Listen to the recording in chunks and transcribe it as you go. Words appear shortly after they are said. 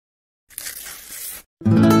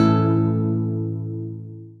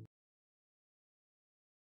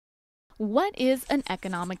What is an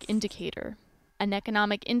economic indicator? An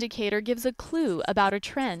economic indicator gives a clue about a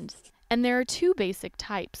trend, and there are two basic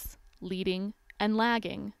types, leading and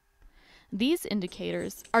lagging. These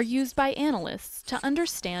indicators are used by analysts to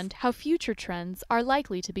understand how future trends are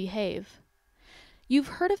likely to behave.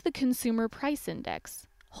 You've heard of the Consumer Price Index,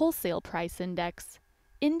 Wholesale Price Index,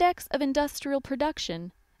 Index of Industrial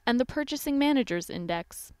Production, and the Purchasing Managers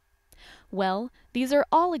Index. Well, these are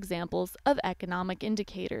all examples of economic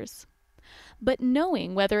indicators. But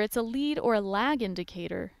knowing whether it's a lead or a lag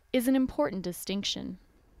indicator is an important distinction.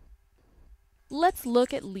 Let's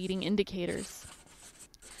look at leading indicators.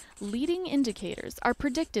 Leading indicators are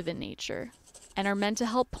predictive in nature and are meant to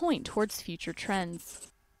help point towards future trends.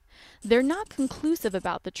 They're not conclusive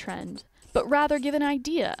about the trend, but rather give an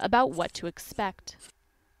idea about what to expect.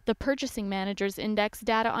 The Purchasing Managers Index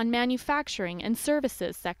data on manufacturing and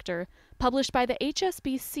services sector, published by the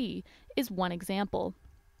HSBC, is one example.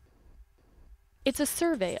 It's a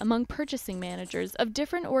survey among purchasing managers of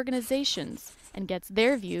different organizations and gets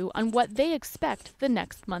their view on what they expect the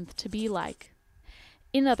next month to be like.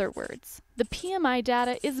 In other words, the PMI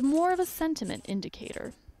data is more of a sentiment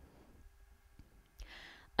indicator.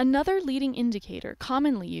 Another leading indicator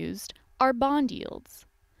commonly used are bond yields.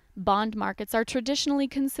 Bond markets are traditionally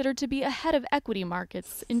considered to be ahead of equity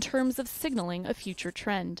markets in terms of signaling a future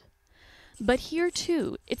trend. But here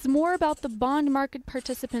too, it's more about the bond market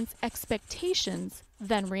participants' expectations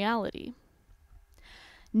than reality.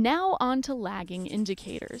 Now on to lagging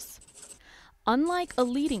indicators. Unlike a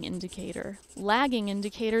leading indicator, lagging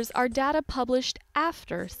indicators are data published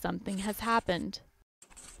after something has happened,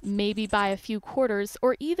 maybe by a few quarters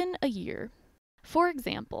or even a year. For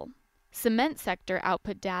example, cement sector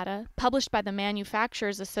output data published by the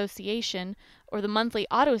Manufacturers Association or the monthly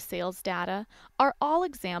auto sales data are all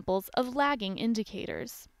examples of lagging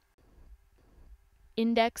indicators.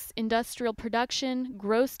 Index industrial production,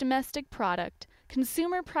 gross domestic product,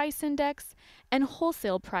 consumer price index, and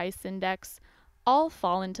wholesale price index all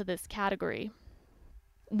fall into this category.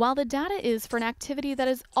 While the data is for an activity that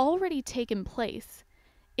has already taken place,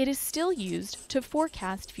 it is still used to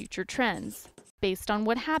forecast future trends based on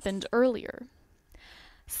what happened earlier.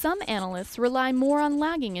 Some analysts rely more on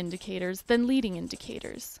lagging indicators than leading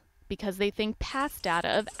indicators because they think past data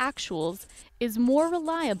of actuals is more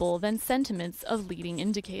reliable than sentiments of leading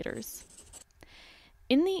indicators.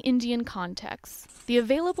 In the Indian context, the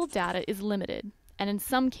available data is limited and in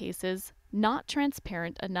some cases not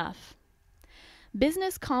transparent enough.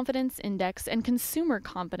 Business Confidence Index and Consumer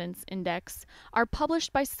Confidence Index are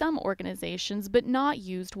published by some organizations but not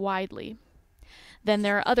used widely. Then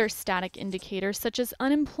there are other static indicators such as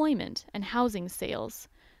unemployment and housing sales,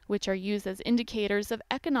 which are used as indicators of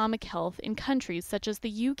economic health in countries such as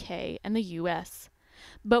the UK and the US,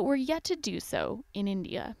 but were yet to do so in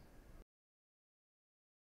India.